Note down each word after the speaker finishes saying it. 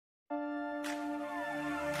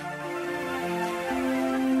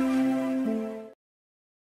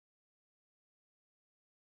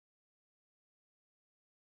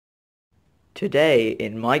Today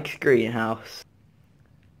in Mike's greenhouse,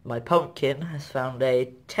 my pumpkin has found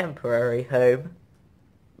a temporary home.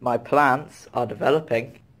 My plants are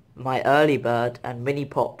developing. My early bird and mini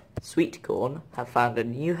pop sweet corn have found a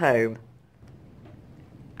new home.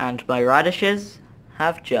 And my radishes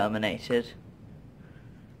have germinated.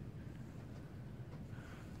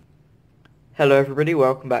 Hello everybody,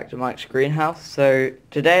 welcome back to Mike's greenhouse. So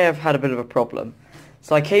today I've had a bit of a problem.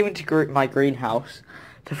 So I came into my greenhouse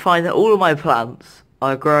to find that all of my plants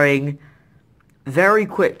are growing very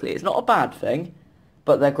quickly. It's not a bad thing,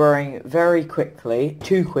 but they're growing very quickly,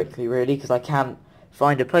 too quickly really, because I can't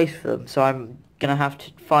find a place for them. So I'm going to have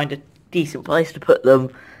to find a decent place to put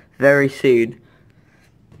them very soon.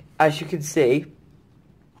 As you can see,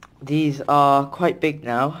 these are quite big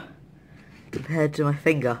now compared to my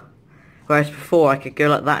finger. Whereas before I could go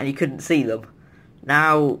like that and you couldn't see them.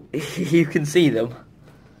 Now you can see them.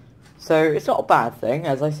 So it's not a bad thing,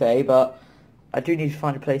 as I say, but I do need to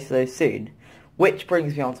find a place for those soon. Which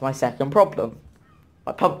brings me on to my second problem.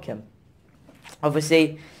 My pumpkin.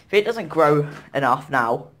 Obviously, if it doesn't grow enough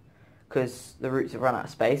now, because the roots have run out of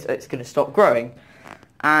space, it's going to stop growing.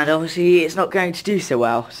 And obviously it's not going to do so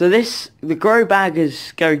well. So the grow bag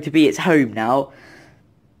is going to be its home now,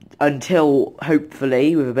 until,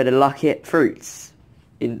 hopefully, with a bit of luck, it fruits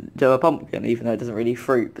into a pumpkin, even though it doesn't really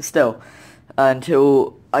fruit, but still,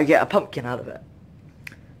 until I get a pumpkin out of it.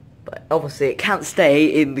 But obviously it can't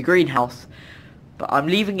stay in the greenhouse, but I'm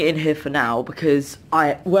leaving it in here for now because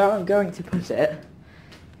where I'm going to put it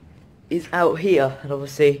is out here, and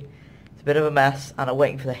obviously it's a bit of a mess, and I'm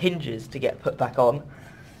waiting for the hinges to get put back on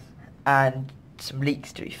and some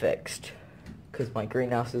leaks to be fixed because my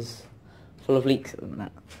greenhouse is full of leaks at the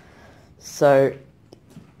minute. So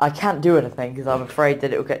I can't do anything because I'm afraid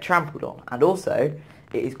that it will get trampled on, and also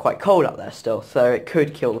it is quite cold out there still, so it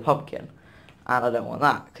could kill the pumpkin, and I don't want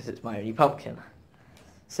that because it's my only pumpkin.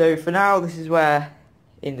 So for now, this is where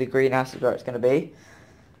in the greenhouse is where it's going to be.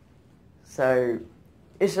 So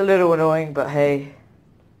it's a little annoying, but hey,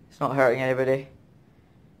 it's not hurting anybody.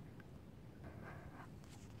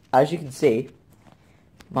 As you can see,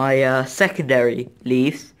 my secondary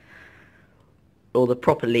leaves, or the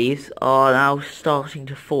proper leaves, are now starting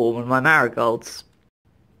to form on my marigolds,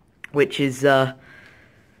 which is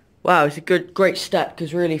wow, it's a great step,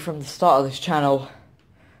 because really from the start of this channel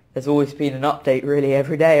there's always been an update really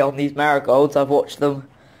every day on these marigolds. I've watched them,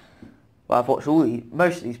 well, I've watched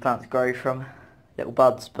most of these plants grow from little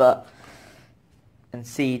buds and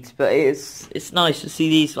seeds, but it's nice to see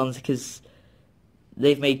these ones because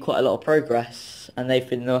they've made quite a lot of progress, and they've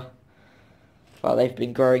been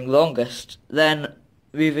growing longest. Then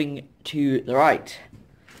moving to the right,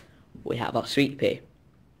 we have our sweet pea.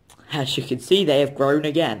 As you can see, they have grown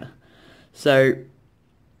again. So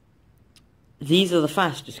these are the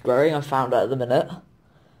fastest growing, I found out at the minute,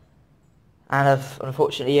 and I've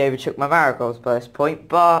unfortunately overtook my marigolds by this point,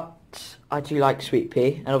 but I do like sweet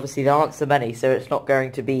pea, and obviously there aren't so many, so it's not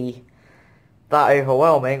going to be that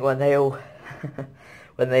overwhelming when they all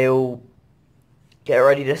get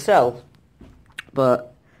ready to sell.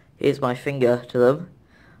 But here's my finger to them.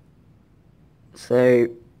 So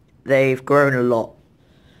they've grown a lot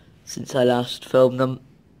since I last filmed them.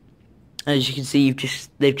 As you can see,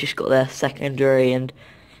 they've just got their secondary and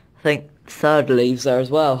I think third leaves there as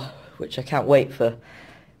well, which I can't wait for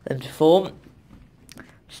them to form.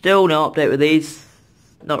 Still no update with these,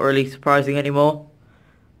 not really surprising anymore.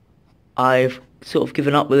 I've sort of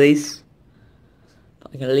given up with these.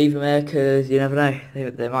 I'm going to leave them here because you never know,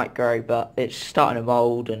 they might grow, but it's starting to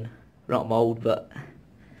mould, and not mould, but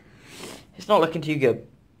it's not looking too good.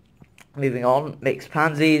 Moving on, mixed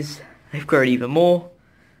pansies, they've grown even more,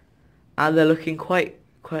 and they're looking quite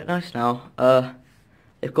nice now.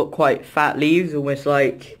 They've got quite fat leaves, almost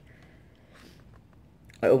like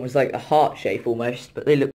a heart shape almost, but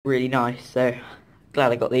they look really nice, so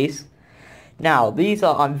glad I got these. Now, these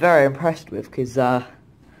I'm very impressed with because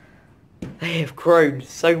they have grown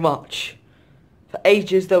so much. For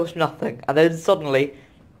ages there was nothing, and then suddenly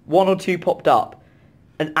one or two popped up.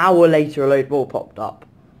 An hour later a load more popped up.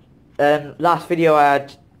 Last video I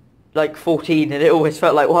had like 14, and it always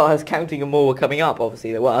felt like, well, I was counting and more were coming up.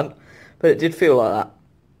 Obviously they weren't, but it did feel like that.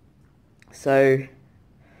 So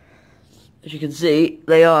as you can see,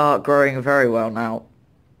 they are growing very well now,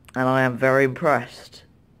 and I am very impressed.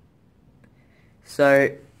 So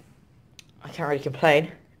I can't really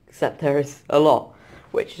complain, except there is a lot,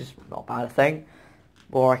 which is not a bad thing.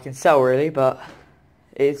 More I can sell really, but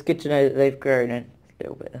it's good to know that they've grown in a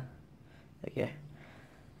little bit. There you go.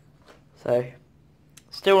 So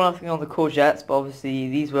still nothing on the courgettes, but obviously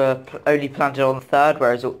these were only planted on the 3rd,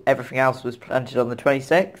 whereas everything else was planted on the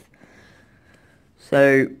 26th.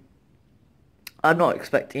 So I'm not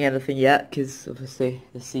expecting anything yet because obviously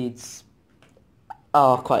the seeds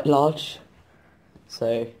are quite large.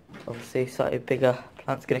 So obviously slightly bigger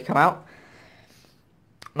plant's going to come out.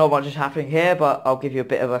 Not much is happening here, but I'll give you a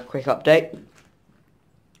bit of a quick update.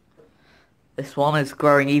 This one is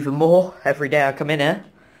growing even more every day I come in here.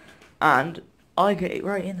 And I get it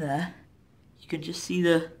right in there. You can just see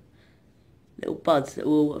the little buds that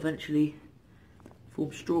will eventually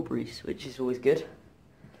form strawberries, which is always good.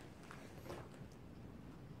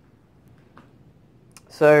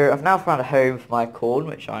 So I've now found a home for my corn,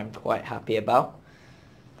 which I'm quite happy about.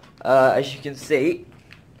 As you can see,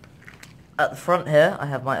 at the front here I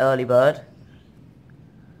have my early bird,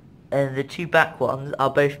 and the two back ones are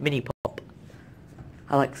both mini pop.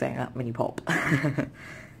 I like saying that, mini pop.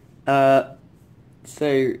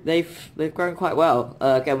 So they've grown quite well.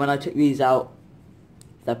 Again, when I took these out,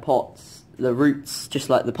 their pots, the roots, just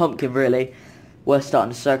like the pumpkin really, were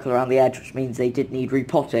starting to circle around the edge, which means they did need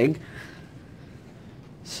repotting.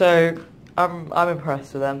 So I'm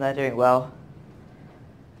impressed with them. They're doing well.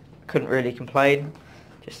 Couldn't really complain.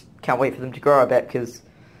 Just can't wait for them to grow a bit, because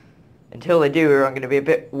until they do, I'm going to be a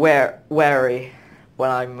bit wary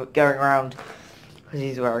when I'm going around. Because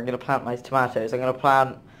this is where I'm going to plant my tomatoes. I'm going to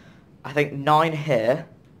plant, I think, 9 here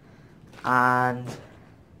and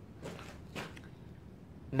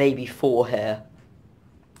maybe 4 here.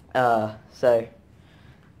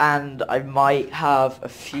 And I might have a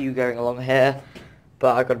few going along here,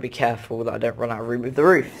 but I've got to be careful that I don't run out of room with the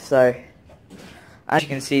roof. So, as you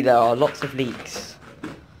can see, there are lots of leaks.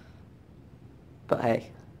 But hey,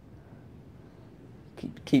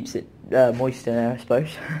 keeps it moist in there, I suppose.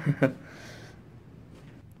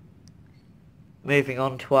 Moving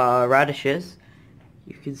on to our radishes,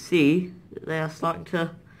 you can see that they are starting to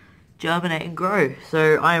germinate and grow.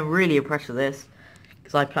 So I am really impressed with this,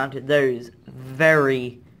 because I planted those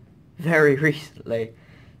very, very recently.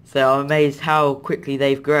 So I'm amazed how quickly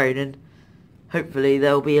they've grown, and hopefully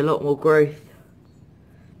there'll be a lot more growth.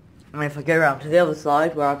 And if I go around to the other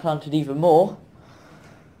side where I planted even more,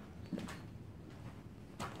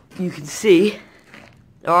 you can see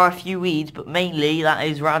there are a few weeds, but mainly that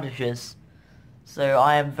is radishes. So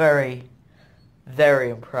I am very, very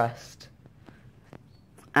impressed.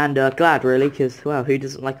 And glad really, because, well, who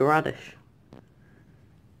doesn't like a radish?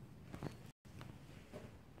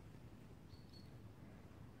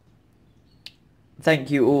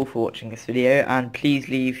 Thank you all for watching this video, and please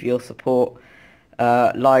leave your support,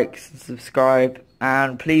 likes, and subscribe,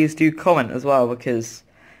 and please do comment as well, because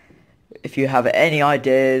if you have any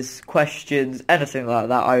ideas, questions, anything like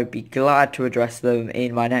that, I would be glad to address them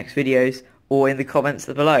in my next videos or in the comments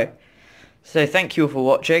below. So thank you all for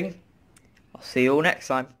watching. I'll see you all next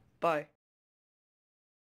time. Bye.